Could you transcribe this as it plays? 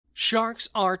Sharks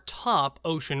are top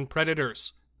ocean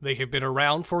predators. They have been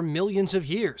around for millions of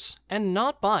years, and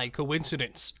not by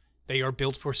coincidence. They are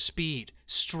built for speed,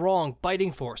 strong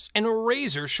biting force, and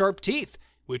razor-sharp teeth,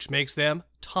 which makes them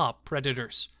top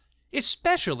predators.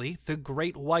 Especially the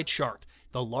great white shark,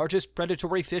 the largest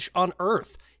predatory fish on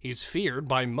Earth, is feared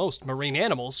by most marine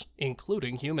animals,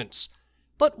 including humans.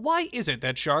 But why is it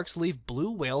that sharks leave blue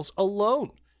whales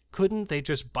alone? Couldn't they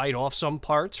just bite off some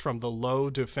parts from the low,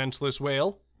 defenseless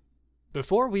whale?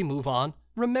 Before we move on,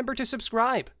 remember to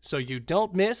subscribe so you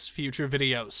don't miss future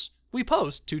videos. We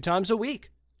post 2 times a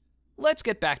week. Let's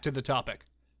get back to the topic.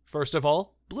 First of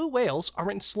all, blue whales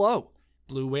aren't slow.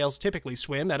 Blue whales typically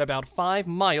swim at about 5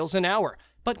 miles an hour,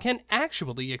 but can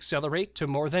actually accelerate to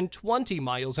more than 20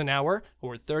 miles an hour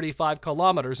or 35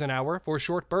 kilometers an hour for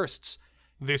short bursts.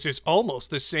 This is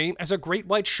almost the same as a great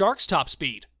white shark's top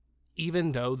speed.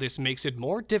 Even though this makes it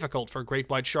more difficult for great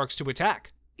white sharks to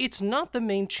attack, it's not the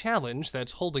main challenge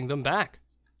that's holding them back.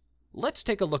 Let's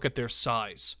take a look at their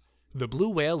size. The blue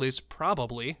whale is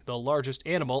probably the largest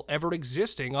animal ever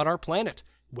existing on our planet,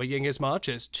 weighing as much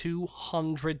as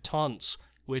 200 tons,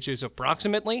 which is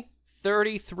approximately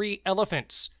 33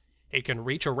 elephants. It can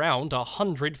reach around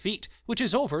 100 feet, which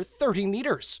is over 30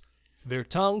 meters. Their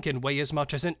tongue can weigh as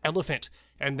much as an elephant,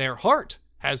 and their heart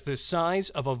has the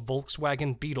size of a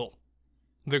Volkswagen Beetle.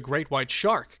 The great white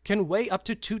shark can weigh up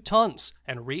to 2 tons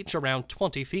and reach around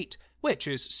 20 feet, which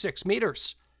is 6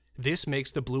 meters. This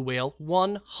makes the blue whale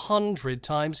 100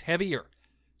 times heavier.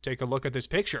 Take a look at this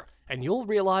picture, and you'll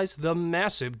realize the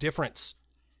massive difference.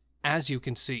 As you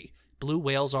can see, blue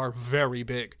whales are very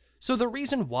big, so the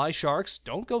reason why sharks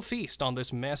don't go feast on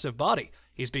this massive body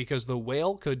is because the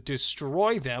whale could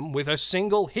destroy them with a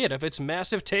single hit of its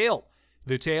massive tail.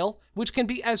 The tail, which can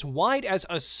be as wide as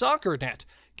a soccer net,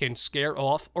 can scare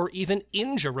off or even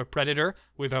injure a predator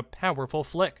with a powerful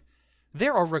flick.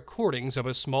 There are recordings of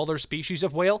a smaller species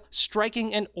of whale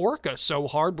striking an orca so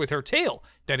hard with her tail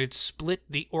that it split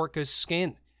the orca's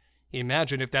skin.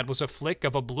 Imagine if that was a flick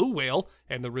of a blue whale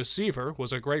and the receiver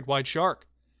was a great white shark.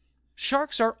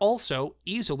 Sharks are also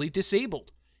easily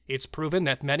disabled. It's proven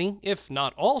that many, if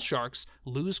not all sharks,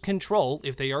 lose control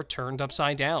if they are turned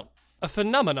upside down, a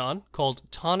phenomenon called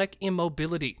tonic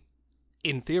immobility.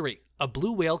 In theory, a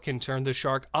blue whale can turn the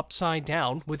shark upside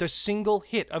down with a single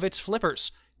hit of its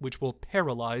flippers, which will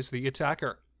paralyze the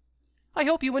attacker. I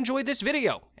hope you enjoyed this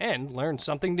video and learned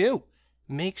something new.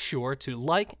 Make sure to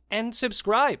like and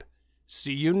subscribe.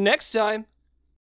 See you next time!